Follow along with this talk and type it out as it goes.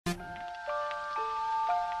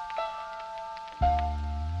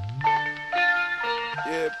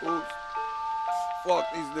fools. Fuck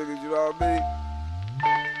these niggas, you know what I mean?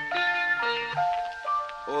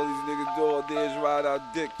 All these niggas do all day is ride our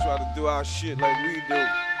dick, try to do our shit like we do.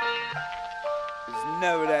 It's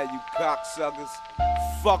never that, you cocksuckers.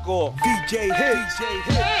 Fuck off. DJ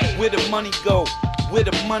Hitz. Where the money go? Where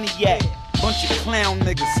the money at? Bunch of clown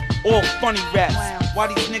niggas, all funny raps. Why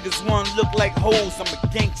these niggas wanna look like hoes? I'm a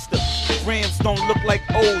gangster. Grams don't look like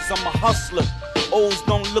O's, I'm a hustler. O's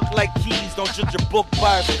don't look like keys, don't judge a book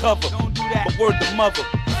by its cover. Don't do that. But word to mother,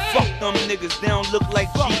 fuck them niggas, they don't look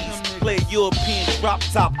like G's. Play a European drop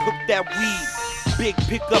top, cook that weed. Big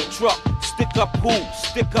pickup truck, stick up who?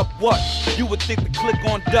 Stick up what? You would think the click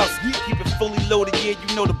on dust. Keep it fully loaded, yeah,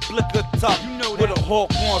 you know the blicker tough. You know with that. a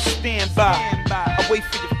hawk on standby. I wait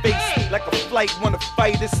for your face like a flight, wanna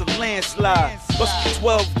fight, it's a landslide. Bust the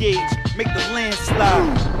 12 gauge, make the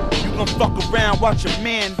landslide. You gon' fuck around, watch a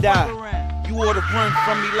man die. You oughta run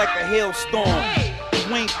from me like a hailstorm.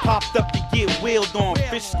 You ain't popped up to get wheeled on.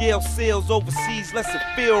 Fish scale sales overseas, lets it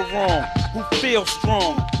feel wrong. Who feel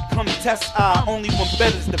strong? Come test eye, only one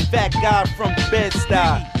better's the fat guy from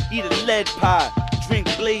Bed-Stuy. Eat a lead pie, drink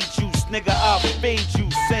blade juice, nigga I'll fade you,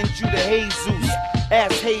 send you to Jesus.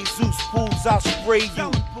 Ask Jesus, fools I'll spray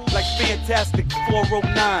you. Like Fantastic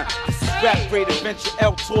 409. This is rap great adventure,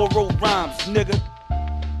 El Toro rhymes, nigga.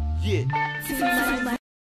 Yeah.